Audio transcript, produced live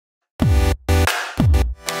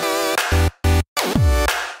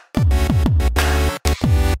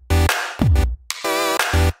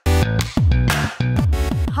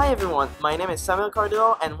everyone, my name is Samuel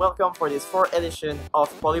Cardillo and welcome for this 4th edition of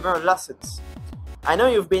Polymer Lessons. I know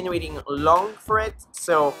you've been waiting long for it,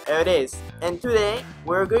 so here it is. And today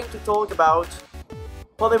we're going to talk about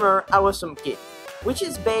Polymer Awesome Kit, which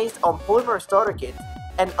is based on Polymer Starter Kit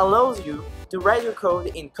and allows you to write your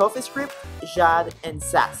code in CoffeeScript, Jade and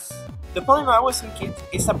SASS. The Polymer Awesome Kit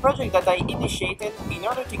is a project that I initiated in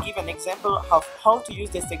order to give an example of how to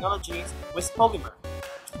use these technologies with Polymer.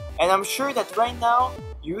 And I'm sure that right now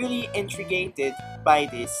you're really intrigued by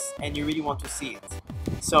this and you really want to see it.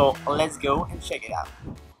 So let's go and check it out.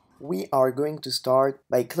 We are going to start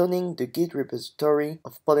by cloning the Git repository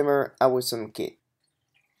of Polymer Awesome Kit.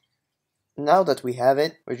 Now that we have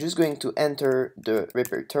it, we're just going to enter the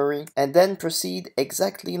repository and then proceed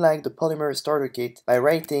exactly like the Polymer Starter Kit by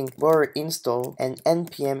writing var install and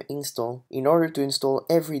npm install in order to install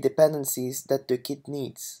every dependencies that the kit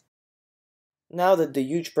needs. Now that the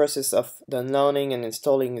huge process of downloading and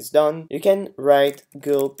installing is done, you can write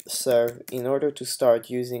gulp serve in order to start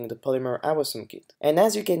using the Polymer Awesome Kit. And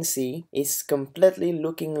as you can see, it's completely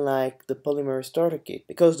looking like the Polymer Starter Kit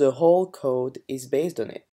because the whole code is based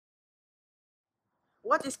on it.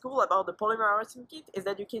 What is cool about the Polymer Awesome Kit is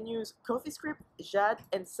that you can use CoffeeScript, Jade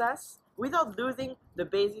and SASS without losing the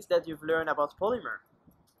basics that you've learned about Polymer.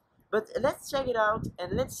 But let's check it out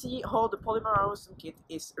and let's see how the Polymer Awesome Kit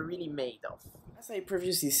is really made of. As I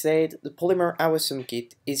previously said, the Polymer Awesome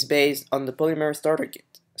Kit is based on the Polymer Starter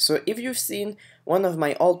Kit. So if you've seen one of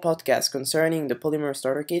my old podcasts concerning the Polymer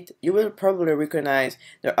Starter Kit, you will probably recognize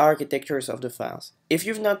the architectures of the files. If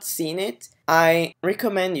you've not seen it, I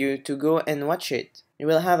recommend you to go and watch it. You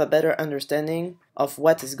will have a better understanding of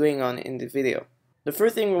what is going on in the video. The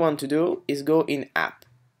first thing we want to do is go in app.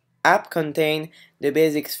 App contain the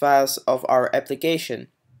basics files of our application.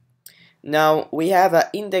 Now we have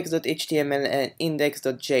a index.html and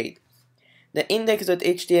index.jade. The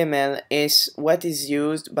index.html is what is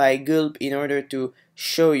used by Gulp in order to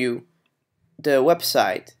show you the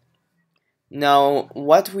website. Now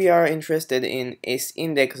what we are interested in is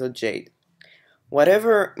index.jade.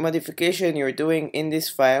 Whatever modification you're doing in this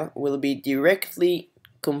file will be directly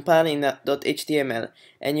compiled in .html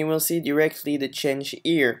and you will see directly the change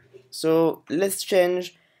here. So let's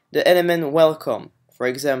change the element welcome, for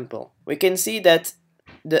example. We can see that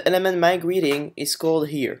the element my greeting is called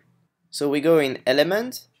here. So we go in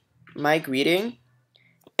element, my greeting,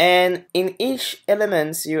 and in each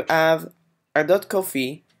element you have a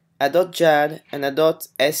 .coffee, a .jad, and a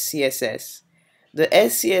 .scss. The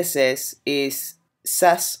scss is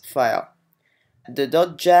SASS file. The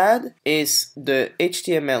 .jad is the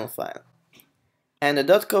HTML file. And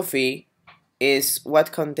the .coffee is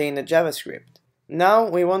what contains the JavaScript. Now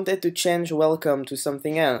we wanted to change welcome to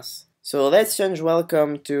something else. So let's change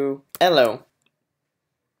welcome to hello.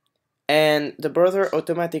 And the browser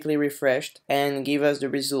automatically refreshed and give us the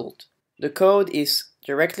result. The code is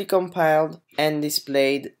directly compiled and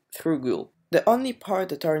displayed through Gulp. The only part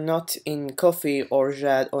that are not in Coffee or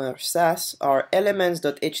Jade or SASS are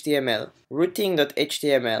elements.html,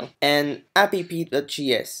 routing.html, and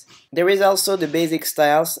app.js. There is also the basic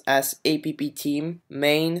styles as app theme,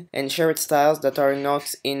 main, and shared styles that are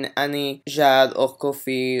not in any Jade or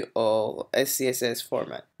Coffee or SCSS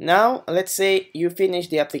format. Now, let's say you finish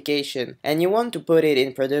the application and you want to put it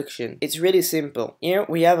in production. It's really simple. Here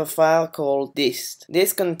we have a file called dist.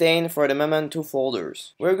 This contains for the moment 2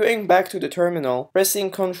 folders. We're going back to the terminal, pressing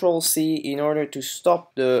Ctrl+C in order to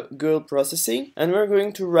stop the Gulp processing, and we're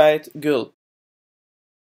going to write Gulp.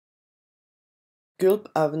 Gulp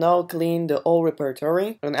have now cleaned the whole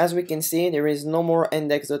repository, and as we can see there is no more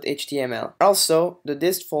index.html. Also, the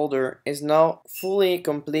dist folder is now fully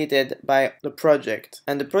completed by the project,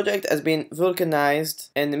 and the project has been vulcanized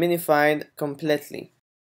and minified completely.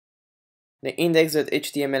 The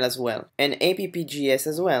index.html as well, and app.js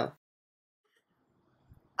as well.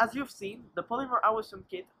 As you've seen, the Polymer Awesome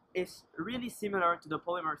Kit is really similar to the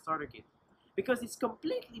Polymer Starter Kit because it's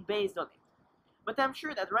completely based on it. But I'm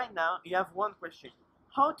sure that right now you have one question: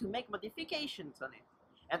 how to make modifications on it?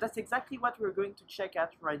 And that's exactly what we're going to check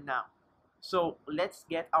out right now. So let's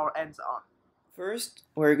get our hands on. First,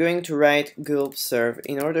 we're going to write gulp serve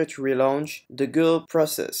in order to relaunch the Gulp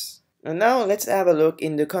process. And now let's have a look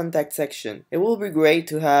in the contact section. It will be great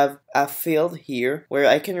to have a field here where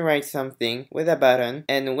I can write something with a button,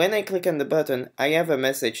 and when I click on the button I have a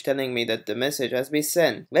message telling me that the message has been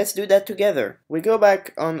sent. Let's do that together. We go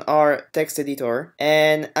back on our text editor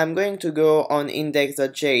and I'm going to go on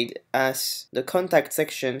index.jade as the contact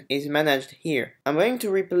section is managed here. I'm going to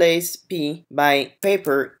replace P by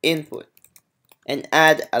paper input and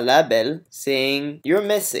add a label saying your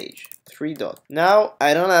message. 3 dots. Now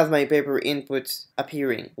I don't have my paper input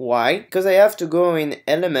appearing. Why? Because I have to go in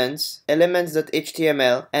elements,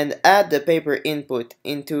 elements.html, and add the paper input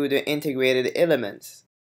into the integrated elements.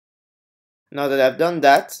 Now that I've done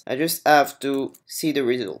that, I just have to see the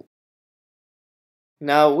result.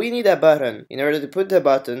 Now we need a button. In order to put the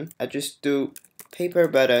button, I just do paper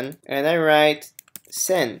button and I write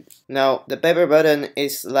send. Now the paper button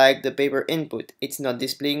is like the paper input. It's not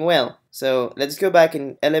displaying well. So let's go back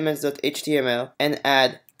in elements.html and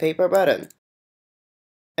add paper button.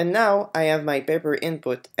 And now I have my paper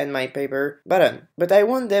input and my paper button. But I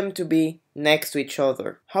want them to be next to each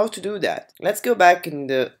other. How to do that? Let's go back in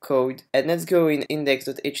the code and let's go in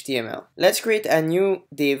index.html. Let's create a new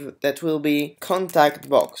div that will be contact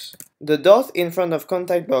box. The dot in front of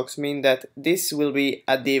contact box means that this will be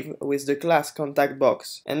a div with the class contact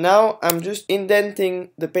box. And now I'm just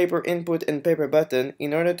indenting the paper input and paper button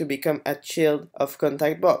in order to become a child of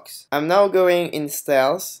contact box. I'm now going in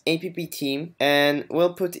styles, app theme, and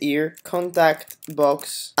we'll put here contact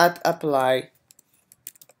box at apply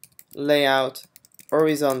layout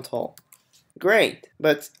horizontal. Great,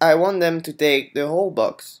 but I want them to take the whole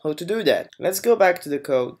box. How to do that? Let's go back to the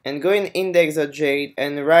code and go in index.jade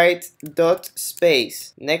and write dot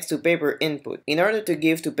space next to paper input in order to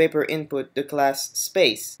give to paper input the class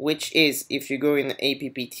space, which is, if you go in app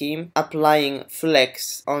theme, applying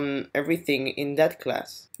flex on everything in that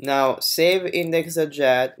class. Now save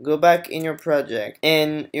index.jade, go back in your project,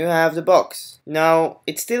 and you have the box. Now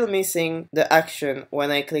it's still missing the action when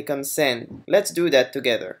I click on send. Let's do that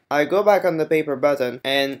together. I go back on the paper button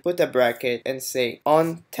and put a bracket and say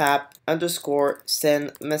on tap underscore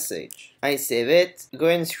send message. I save it, go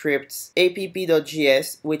in scripts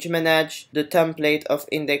app.js, which manage the template of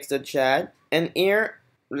index.jade, and here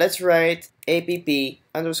let's write app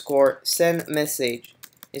underscore send message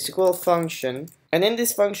is equal function, and in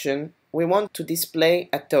this function we want to display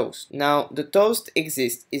a toast. Now the toast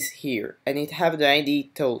exists is here and it have the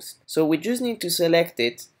ID toast, so we just need to select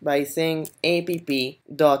it by saying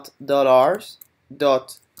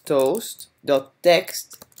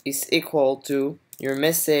app.$toast.text is equal to your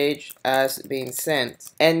message has been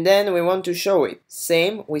sent, and then we want to show it.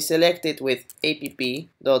 Same, we select it with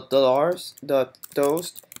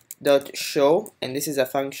app.$toast.show, and this is a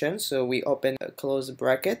function, so we open close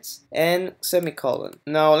brackets and semicolon.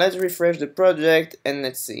 Now let's refresh the project and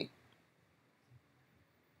let's see.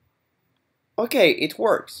 Okay, it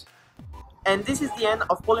works. And this is the end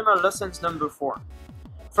of Polymer lessons number 4.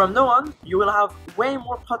 From now on, you will have way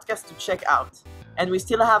more podcasts to check out, and we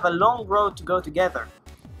still have a long road to go together.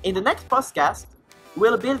 In the next podcast,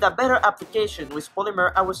 we'll build a better application with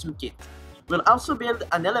Polymer Awesome Kit. We'll also build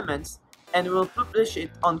an element and we'll publish it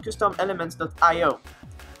on customelements.io.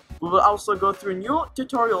 We will also go through new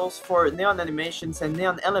tutorials for neon animations and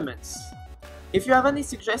neon elements. If you have any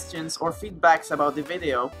suggestions or feedbacks about the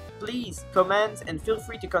video, please comment and feel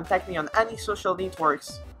free to contact me on any social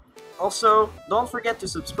networks. Also, don't forget to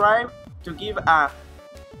subscribe, to give a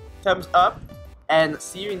thumbs up, and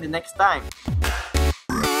see you in the next time.